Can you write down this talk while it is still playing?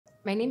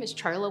My name is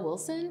Charla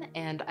Wilson,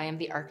 and I am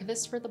the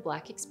Archivist for the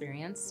Black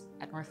Experience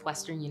at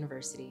Northwestern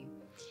University.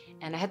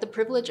 And I had the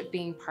privilege of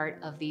being part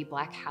of the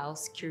Black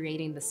House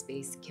Curating the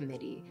Space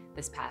committee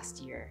this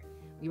past year.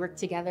 We worked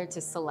together to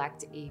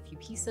select a few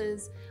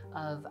pieces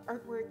of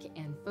artwork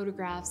and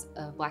photographs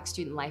of Black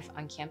student life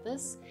on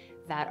campus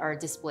that are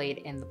displayed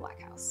in the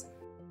Black House.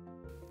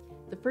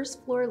 The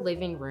first floor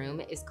living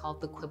room is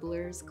called the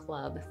Quibblers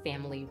Club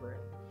Family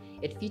Room.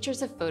 It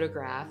features a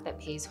photograph that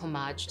pays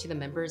homage to the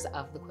members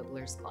of the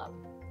Quibblers Club,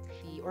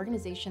 the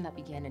organization that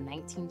began in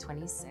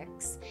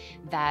 1926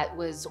 that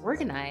was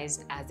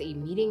organized as a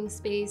meeting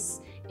space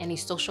and a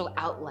social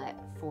outlet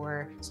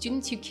for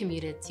students who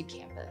commuted to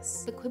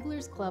campus. The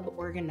Quibblers Club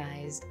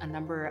organized a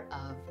number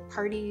of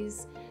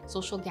parties,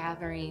 social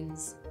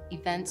gatherings,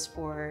 events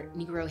for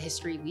Negro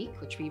History Week,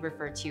 which we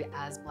refer to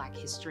as Black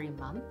History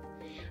Month.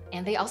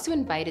 And they also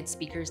invited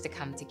speakers to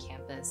come to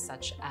campus,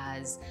 such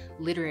as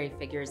literary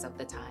figures of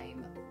the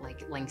time,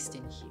 like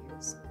Langston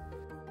Hughes.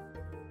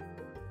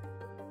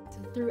 So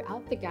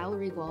throughout the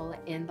gallery wall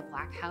in the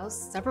Black House,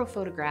 several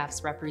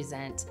photographs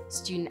represent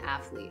student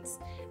athletes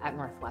at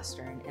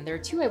Northwestern. And there are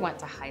two I want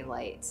to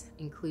highlight,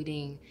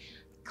 including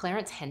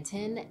Clarence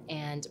Hinton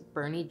and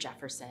Bernie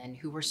Jefferson,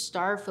 who were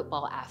star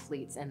football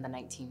athletes in the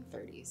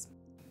 1930s.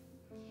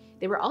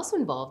 They were also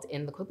involved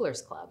in the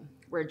Quibblers Club,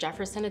 where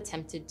Jefferson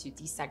attempted to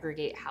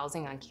desegregate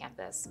housing on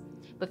campus,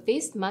 but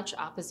faced much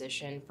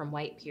opposition from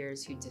white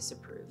peers who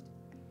disapproved.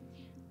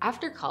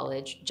 After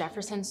college,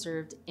 Jefferson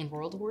served in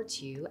World War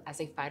II as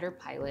a fighter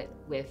pilot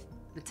with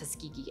the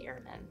Tuskegee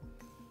Airmen.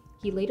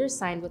 He later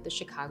signed with the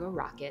Chicago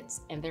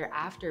Rockets and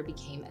thereafter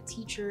became a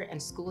teacher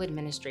and school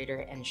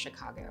administrator in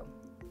Chicago.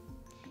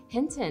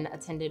 Hinton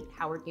attended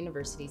Howard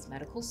University's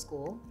medical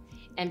school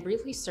and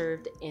briefly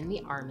served in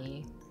the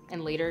Army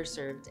and later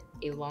served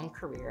a long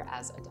career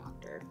as a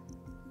doctor.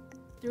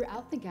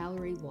 Throughout the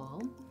gallery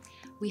wall,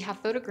 we have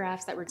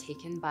photographs that were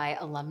taken by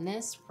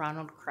alumnus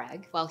Ronald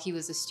Craig while he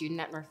was a student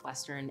at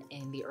Northwestern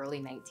in the early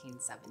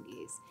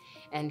 1970s.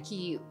 And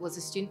he was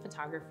a student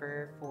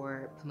photographer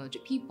for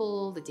Pomoja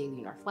People, the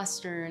Daily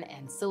Northwestern,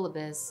 and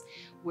Syllabus,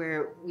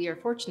 where we are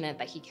fortunate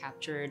that he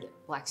captured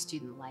Black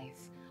student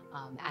life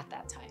at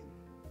that time.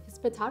 His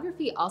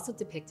photography also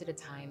depicted a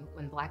time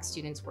when Black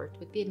students worked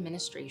with the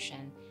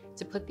administration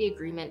to put the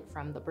agreement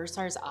from the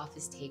bursar's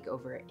office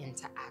takeover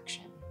into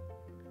action.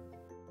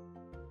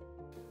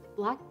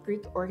 Black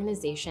Greek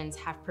organizations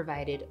have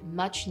provided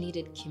much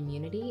needed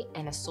community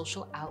and a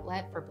social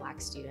outlet for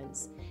Black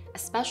students,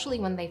 especially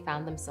when they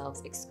found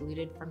themselves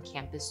excluded from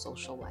campus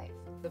social life.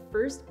 The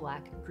first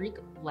Black Greek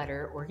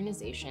letter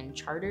organization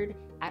chartered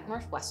at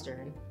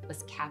Northwestern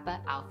was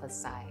Kappa Alpha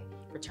Psi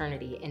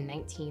fraternity in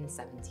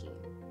 1917.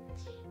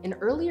 In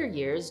earlier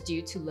years,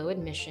 due to low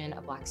admission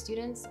of Black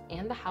students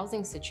and the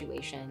housing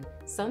situation,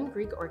 some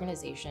Greek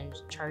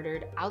organizations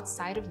chartered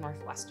outside of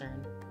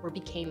Northwestern or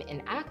became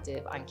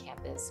inactive on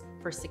campus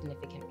for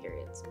significant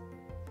periods.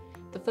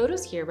 The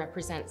photos here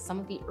represent some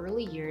of the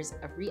early years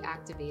of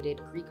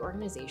reactivated Greek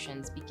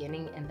organizations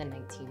beginning in the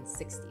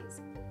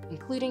 1960s,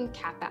 including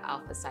Kappa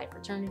Alpha Psi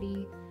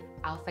fraternity,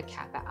 Alpha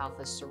Kappa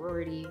Alpha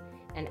sorority,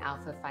 and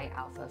Alpha Phi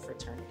Alpha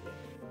fraternity.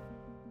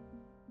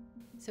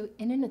 So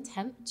in an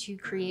attempt to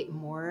create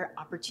more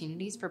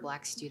opportunities for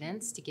Black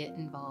students to get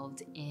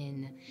involved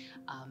in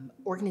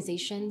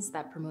organizations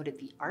that promoted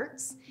the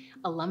arts,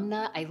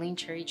 alumna Eileen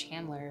Cherry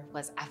Chandler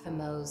was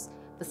FMO's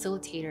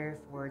facilitator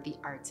for the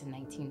arts in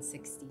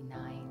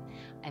 1969.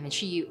 And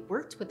she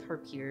worked with her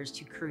peers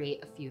to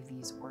create a few of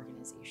these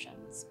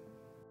organizations.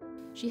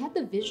 She had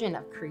the vision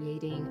of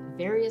creating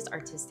various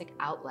artistic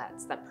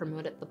outlets that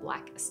promoted the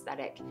Black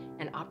aesthetic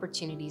and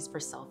opportunities for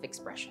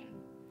self-expression.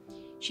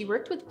 She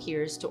worked with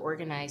peers to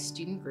organize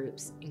student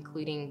groups,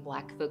 including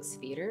Black Folks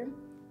Theater,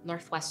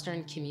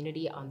 Northwestern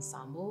Community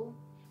Ensemble,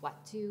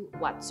 Watu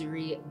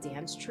Watsuri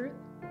Dance Troupe,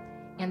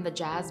 and the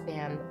jazz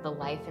band The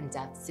Life and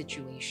Death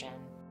Situation,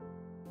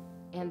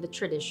 and the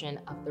tradition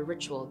of the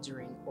ritual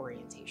during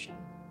orientation.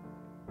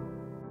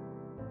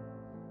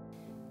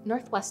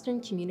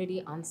 Northwestern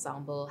Community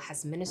Ensemble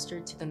has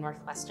ministered to the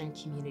Northwestern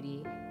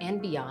community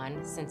and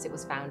beyond since it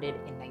was founded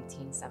in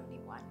 1971.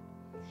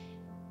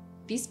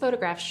 These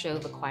photographs show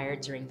the choir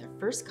during their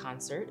first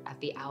concert at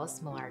the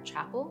Alice Millar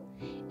Chapel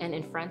and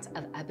in front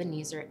of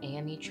Ebenezer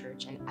AME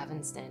Church in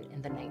Evanston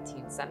in the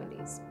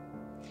 1970s.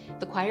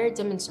 The choir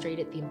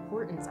demonstrated the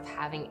importance of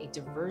having a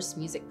diverse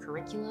music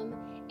curriculum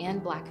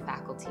and Black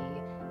faculty,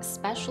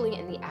 especially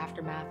in the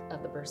aftermath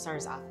of the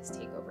bursar's office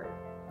takeover.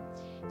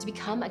 To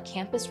become a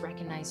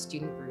campus-recognized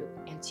student group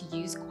and to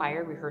use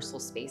choir rehearsal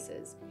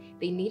spaces,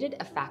 they needed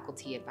a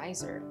faculty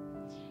advisor.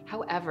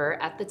 However,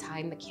 at the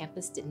time, the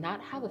campus did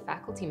not have a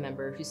faculty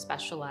member who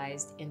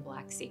specialized in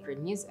Black sacred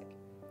music.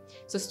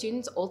 So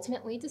students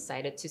ultimately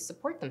decided to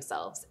support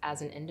themselves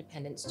as an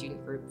independent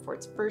student group for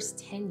its first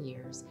 10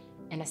 years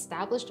and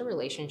established a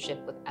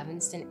relationship with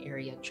Evanston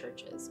area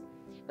churches,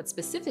 but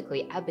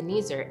specifically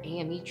Ebenezer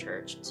AME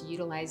Church to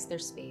utilize their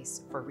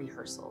space for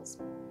rehearsals.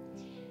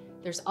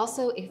 There's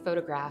also a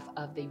photograph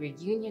of the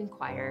reunion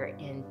choir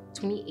in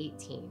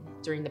 2018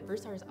 during the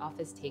Bursar's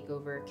Office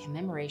Takeover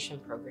commemoration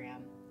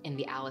program in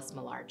the Alice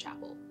Millar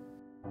Chapel.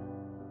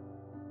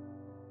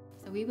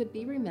 So we would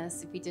be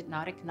remiss if we did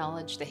not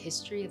acknowledge the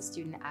history of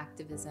student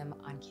activism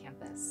on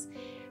campus.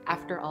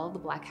 After all, the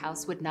Black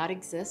House would not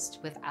exist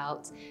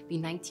without the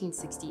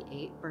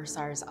 1968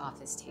 Bursar's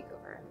Office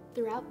Takeover.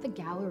 Throughout the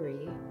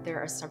gallery, there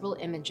are several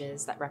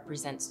images that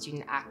represent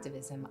student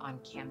activism on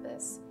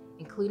campus,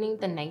 including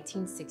the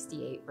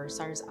 1968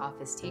 Bursar's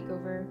Office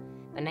Takeover,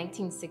 the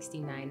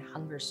 1969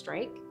 hunger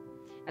strike,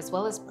 as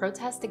well as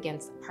protests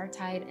against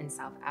apartheid in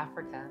South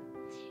Africa,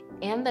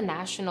 and the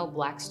National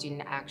Black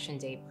Student Action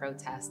Day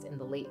protest in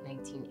the late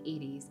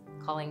 1980s,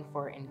 calling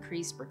for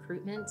increased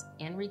recruitment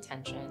and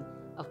retention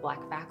of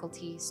Black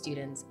faculty,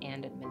 students,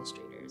 and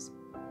administrators.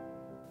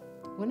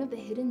 One of the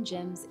hidden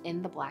gems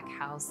in the Black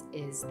House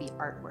is the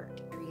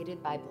artwork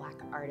created by Black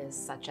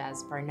artists such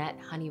as Barnett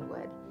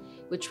Honeywood,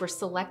 which were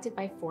selected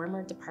by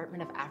former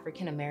Department of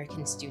African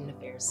American Student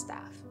Affairs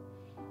staff.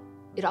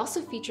 It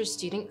also features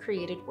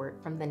student-created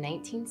work from the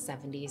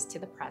 1970s to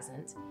the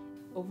present.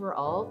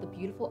 Overall, the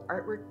beautiful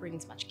artwork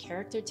brings much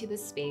character to the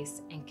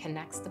space and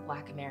connects to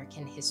Black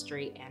American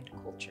history and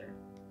culture.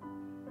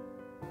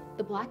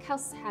 The Black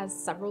House has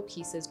several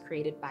pieces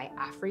created by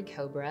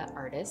Afri-Cobra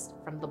artists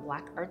from the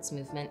Black arts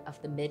movement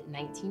of the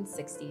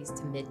mid-1960s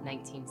to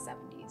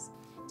mid-1970s,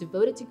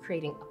 devoted to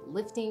creating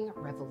uplifting,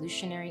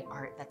 revolutionary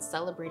art that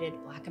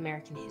celebrated Black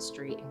American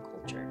history and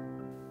culture.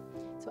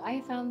 So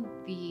I found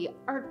the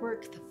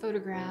artwork, the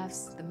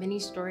photographs, the mini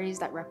stories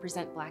that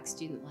represent Black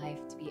student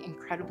life to be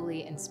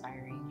incredibly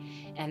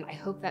inspiring. And I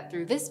hope that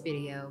through this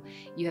video,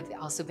 you have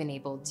also been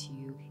able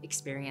to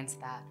experience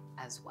that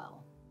as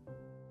well.